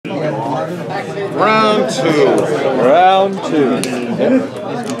Round two. Round two.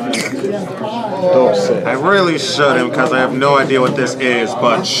 I really shouldn't because I have no idea what this is,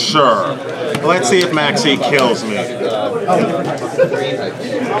 but sure. Let's see if Maxie kills me.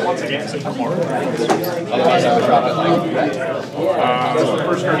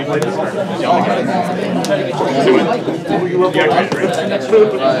 First turn you played this card. I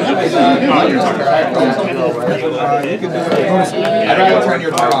don't want to turn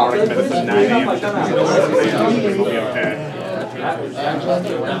your turn off.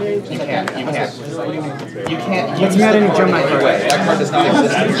 You can't. Let's add any Gemini card. That card does not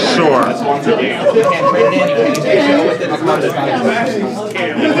exist. Sure. You can't trade it in. You can't use it with it. The card does not exist.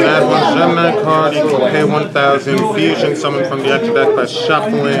 You can add one Gemini card, you can pay 1,000, fusion summon from the extra deck by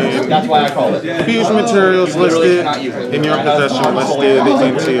shuffling. That's why I call it. Fusion materials listed in your possession listed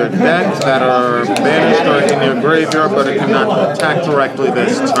into your deck that are banished or in your graveyard, but it cannot attack directly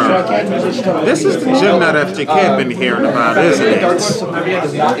this turn. This is the gem that FGK have been hearing about, isn't it? Does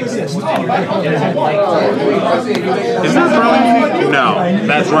not exist. Is that Brilliant Fusion? No,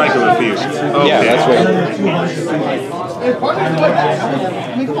 that's regular fusion. Okay. Yeah, that's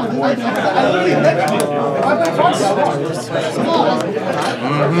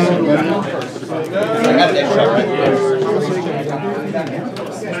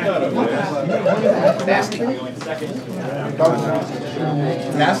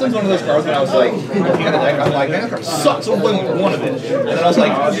Nasling's one of those cards when I was like, looking at the deck, I'm like, man, that card sucks, I'm playing with one of it. And then I was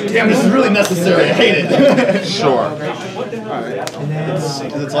like, damn, this is really necessary, I hate it. Sure.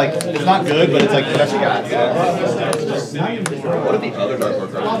 It's like, it's not good, but it's like the best you got. What are the other Dark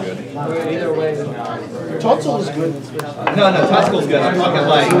Lord cards good? Tonsil is good. No, Tactical's good. I'm talking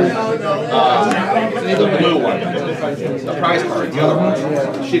like the blue one, the prize card, the other one, the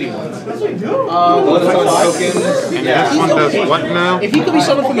shitty ones. And this one does what now? If he could be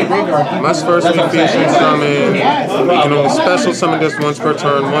summoned from the graveyard, Must first fusion summon. You can only special summon this once per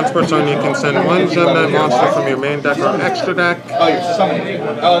turn. Once per turn, you can send one Gemini monster from your main deck or extra deck. Oh, you're summoning.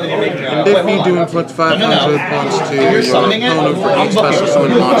 Oh, then you're making. And if you do inflict 500 points to your opponent for each special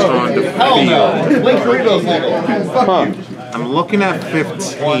summon monster on defeat. Hell no. Link Doritos legal. Huh. I'm looking at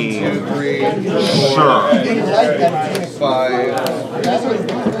 15. 1, 2, 3, 4, Sure. 5.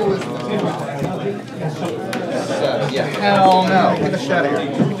 Yeah, hell no. Get the shit out of here.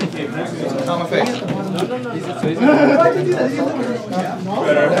 On my face.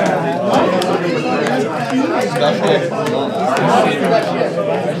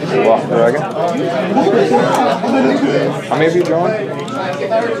 Walk the dragon. How many have you drawn?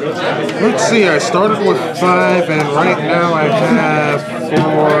 Let's see, I started with 5, and right now I have 4,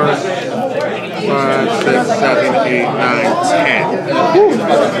 5, 6, 7, 8, 9, 10.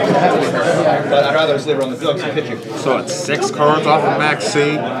 But I'd rather sliver on the field because I hit you. So it's 6 cards off of Max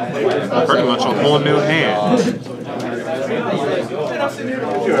C. Pretty much a whole new hand.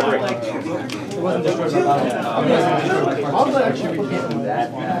 I'm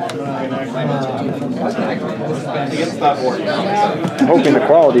hoping the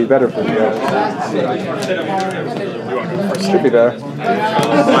quality is better for you guys. Should be better. Much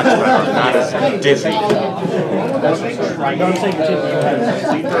better, not as dizzy. Yeah,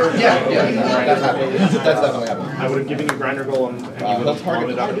 that's happening. That's definitely happening. I would have given you grinder goal and you would have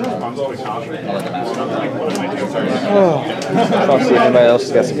targeted up in response to a counter. I'll see if anybody else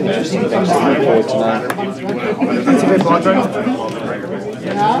has got some interesting things to look forward to tonight.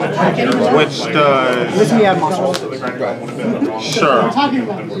 Which does... Let me add monsters. Sure.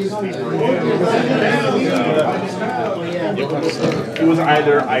 It was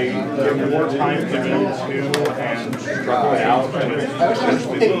either I give more time to go to and struggle it out with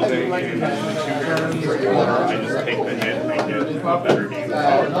potentially losing in 2 turns, or I just take the hit and get a better game.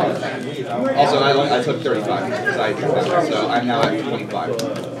 Also, I took 35 because I drew that, so I'm now at 25.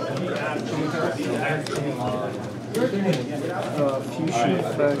 Fusion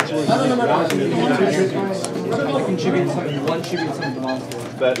effect.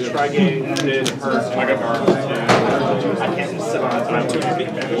 That tri-game did hurt my guard to... I can't just sit on it, I'm too big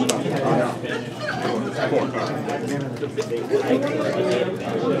banished.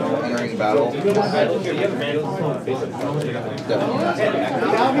 Entering battle.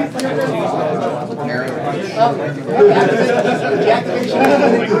 Aaron punch.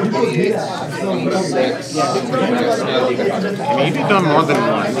 Can you be done more than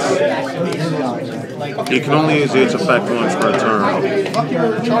once? You can only use each effect once per turn.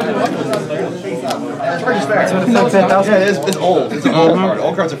 Charge is fair. Yeah, it's old. It's an old card.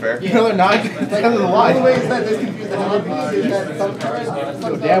 Old cards are fair. You know they're not. Because of the lie.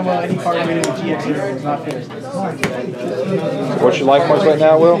 Damn well, any card rated with GX is not fair. What's your life points right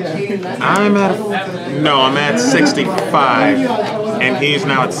now, Will? I'm at 65, and he's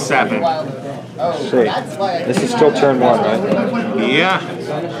now at 7. See, this is still turn 1, right? Yeah.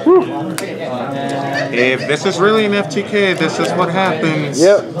 Whew. If this is really an FTK, this is what happens.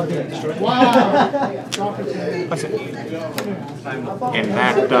 Yep. And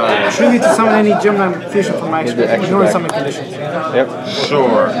that does. Should need to summon any Gemini fusion from my extra, ignoring summon conditions. Yep.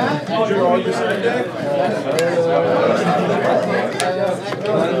 Sure.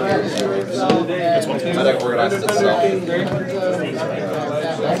 My deck organizes itself.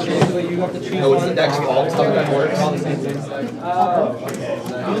 Oh, it's the deck's fault. How that works.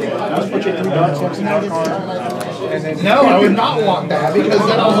 No, I would not want that because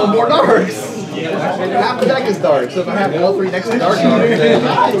then I'll have more darks. Half the deck is dark, so if I have all 3 next to dark cards, then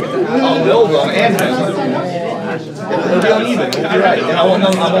I'll build them and it'll be uneven. You'll be right. And I won't know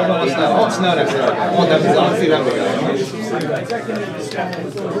what's snow. I won't snow next to dark. I won't see them go.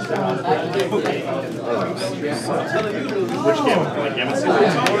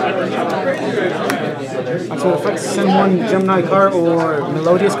 So it affects send 1 Gemini card or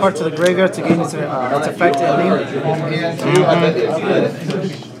Melodious card to the graveyard to gain its effect and name.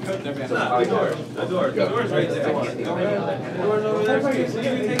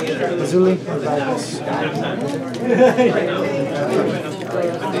 Azuli.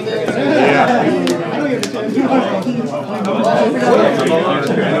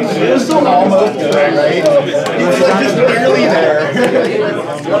 It's so almost there, right? It's just barely there.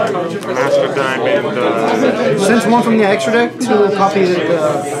 Master Diamond. Sends 1 from the extra deck to copy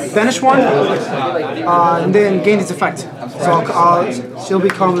the banished one, and then gain its effect. So she'll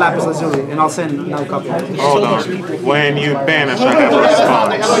become Lapis Lazuli, and I'll send another copy. Hold on. When you banish, I have a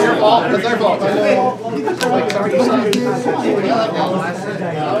response. It's your fault. It's their fault.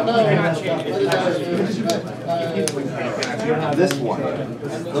 This one.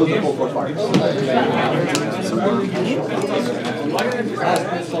 Those are full court parties. I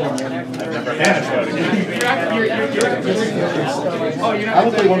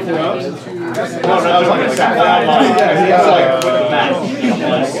will play 1 for those. No, that was like a sack.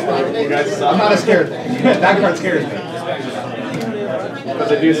 I'm not a scared thing. That card scares me. But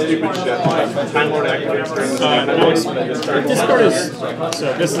they do stupid shit like Time Lord activates during the time. This card is, so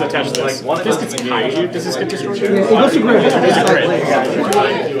this is attached to this. If this gets kaiju, does this get destroyed? Yeah, it goes to grid.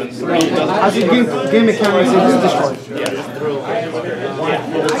 As you game mechanics, it is destroyed.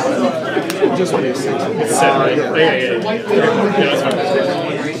 Just one. It's set, right? Yeah.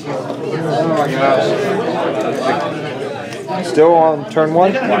 That's fine. Still on turn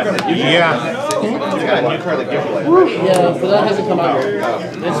 1? Yeah. Yeah, but that hasn't come out.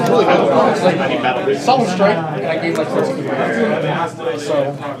 It's really good. It's like Solid Strike, and I gave like 13.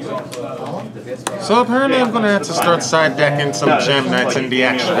 So apparently I'm going to have to start side decking some Gem Knights in the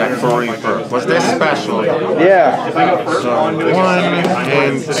extra deck for Reaper. Was this special? Yeah. So 1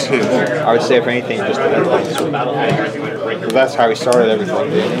 and 2. I would say if anything, just the headlines. Because that's how we started everything.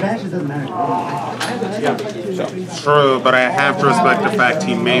 True, but I have to respect the fact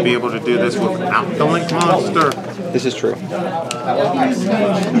he may be able to do this without the Link Monster. This is true. I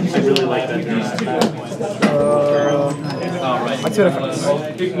really like that. What's your effects?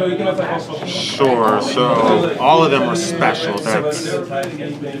 Sure, so all of them are special. That's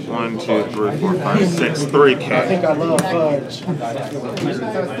 1, 2, 3, 4, 5, 6, 3K. I think I love fudge.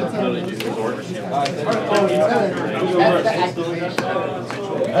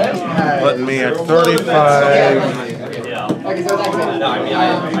 Putting me at 35.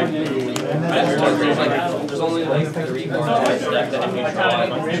 There's only like 3 cards that if you try,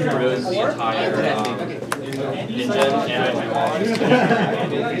 it ruins the entire engine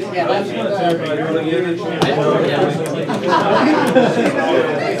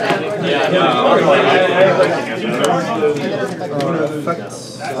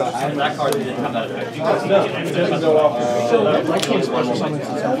that card didn't have that effect.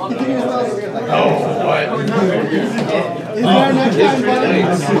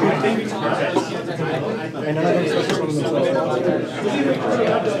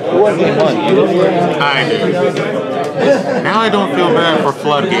 I do. Now I don't feel bad for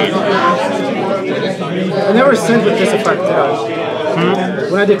Floodgate. I never sent with this effect, did I?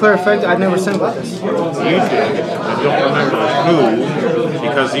 When I declare effect, I never sent with this. You did. I don't remember who,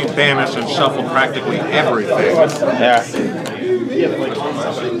 because you banished and shuffled practically everything. Yeah.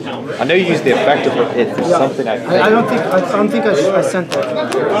 I know you used the effect of it for something. I think. I don't think I sent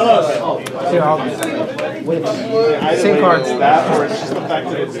that. Here, I'll wait. Same card. That, or it's just the fact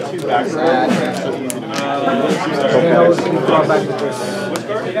that it's 2 backs.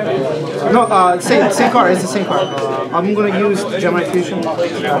 No, same card. It's the same card. I'm gonna use Gemini Fusion.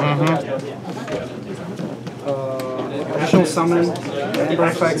 Additional summon, Ember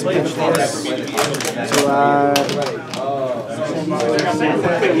effects, pitch this to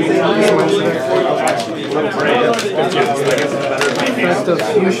First of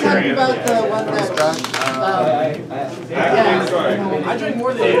Fusion. I drink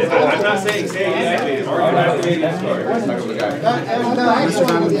more than I'm not saying Mr.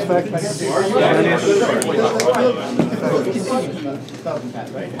 Diamond effects.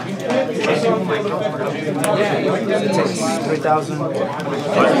 3,000. Put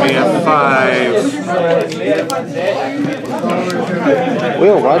me at 5.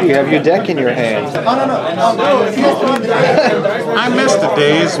 Will, why do you have your deck in your hand? I miss the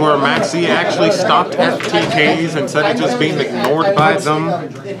days where Maxi actually stopped FTKs instead of just being ignored by them.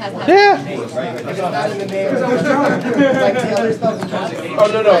 Yeah.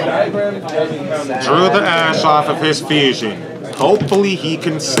 Drew the ash off of his fusion. Hopefully he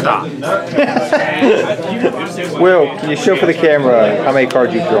can stop. Will, can you show for the camera how many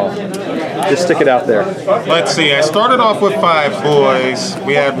cards you've drawn? Just stick it out there. Let's see, I started off with 5 boys.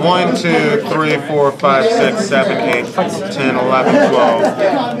 We had 1, 2, 3, 4, 5, 6, 7, 8, 10, 11, 12,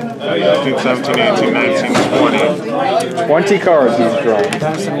 15, 17, 18, 19, 20. 20 cards you've drawn.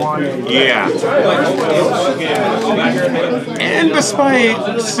 Yeah. And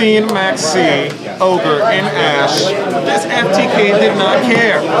despite seeing Maxi, Ogre, and Ash, this FTK did not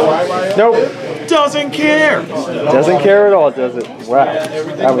care. Nope. Doesn't care. Doesn't care at all, does it? Wow.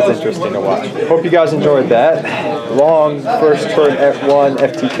 That was interesting to watch. Hope you guys enjoyed that. Long first turn F1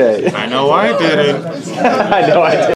 FTK. I know I didn't. I know I did.